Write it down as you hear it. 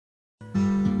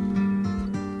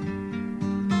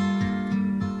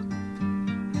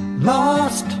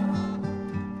Lost,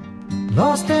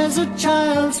 lost as a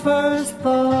child's first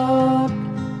thought.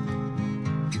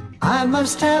 I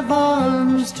must have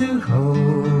arms to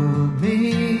hold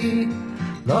me,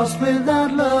 lost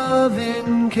without love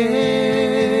and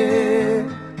care.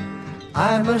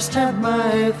 I must have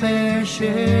my fair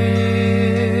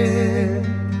share.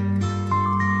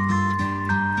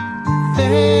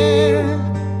 Fair,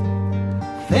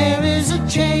 fair is a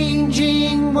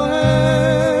changing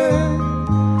word,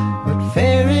 but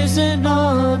fair is an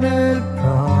honored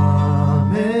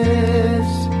promise.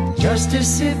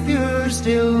 Justice, if you're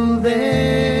still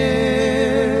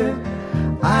there,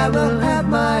 I will have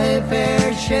my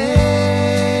fair share.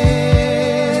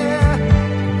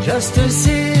 Justice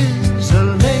is a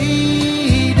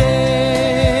lady,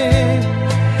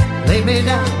 lay me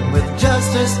down with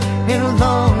justice in a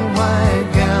long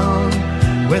white gown,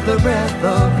 with a breath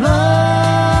of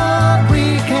love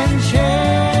we can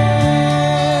share.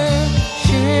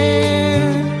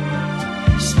 Share,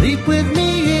 sleep with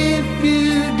me if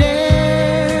you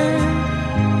dare,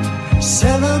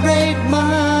 celebrate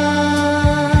my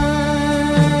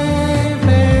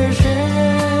fair share.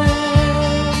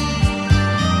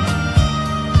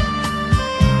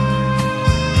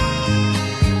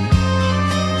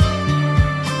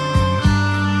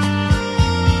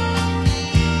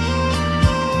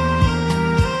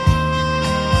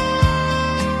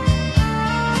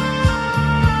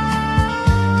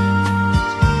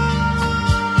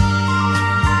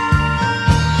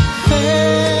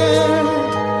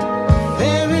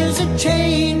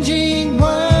 Changing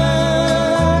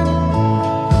world,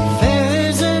 fair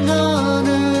is an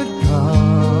honored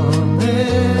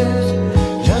promise.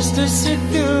 Justice, if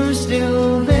you're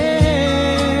still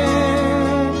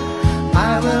there,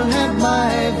 I will have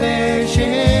my fair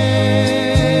share.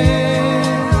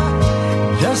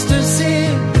 Justice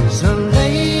is a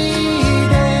lady,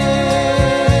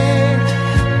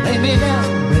 lay me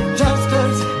down with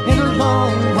justice in a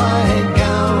long white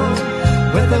gown,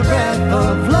 with a breath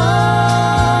of love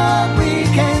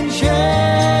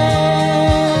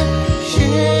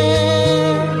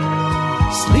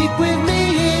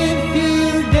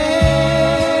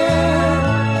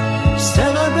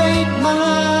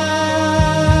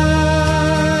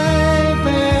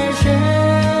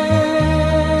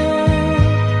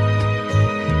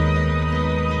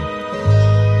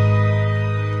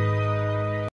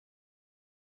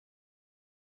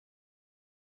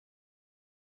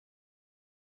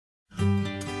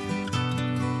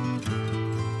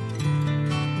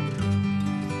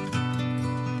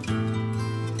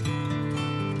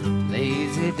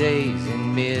days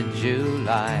in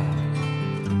mid-July,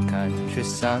 country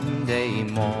Sunday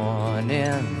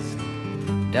mornings,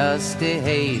 dusty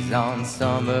haze on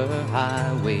summer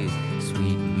highways,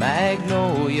 sweet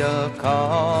magnolia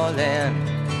calling.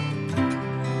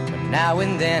 But now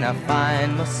and then I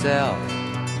find myself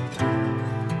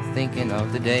thinking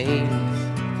of the days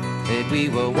that we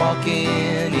were walking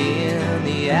in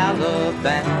the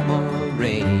Alabama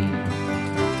rain,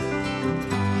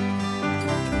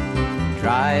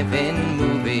 driving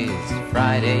movies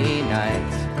Friday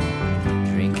nights,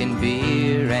 drinking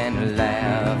beer and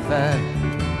laughing.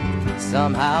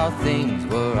 Somehow things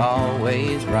were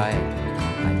always right.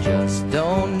 I just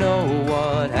don't know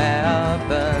what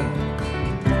happened.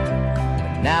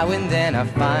 But now and then I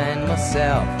find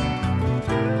myself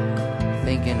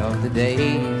thinking of the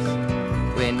days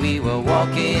when we were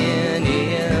walking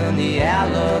in the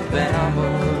Alabama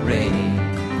rain.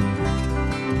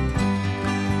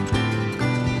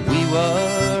 We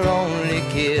were only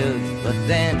kids, but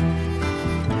then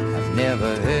I've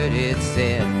never heard it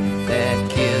said that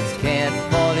kids can't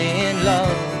fall in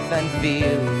love and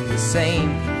feel the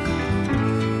same.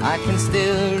 I can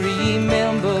still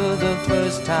remember the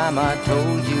first time I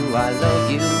told you I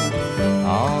love you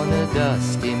on a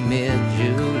dusty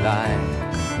mid-July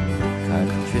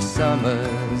country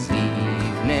summer's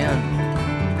evening.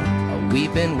 A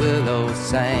weeping willow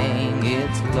sang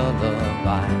its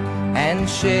lullaby and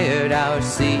shared our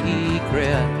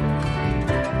secret.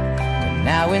 But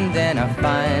now and then I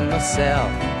find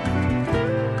myself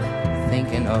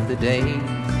thinking of the days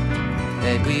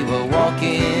that we were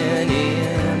walking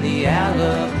in the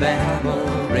Alabama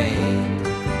rain,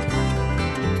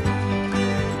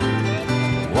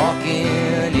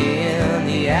 walking in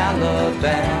the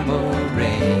Alabama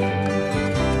rain.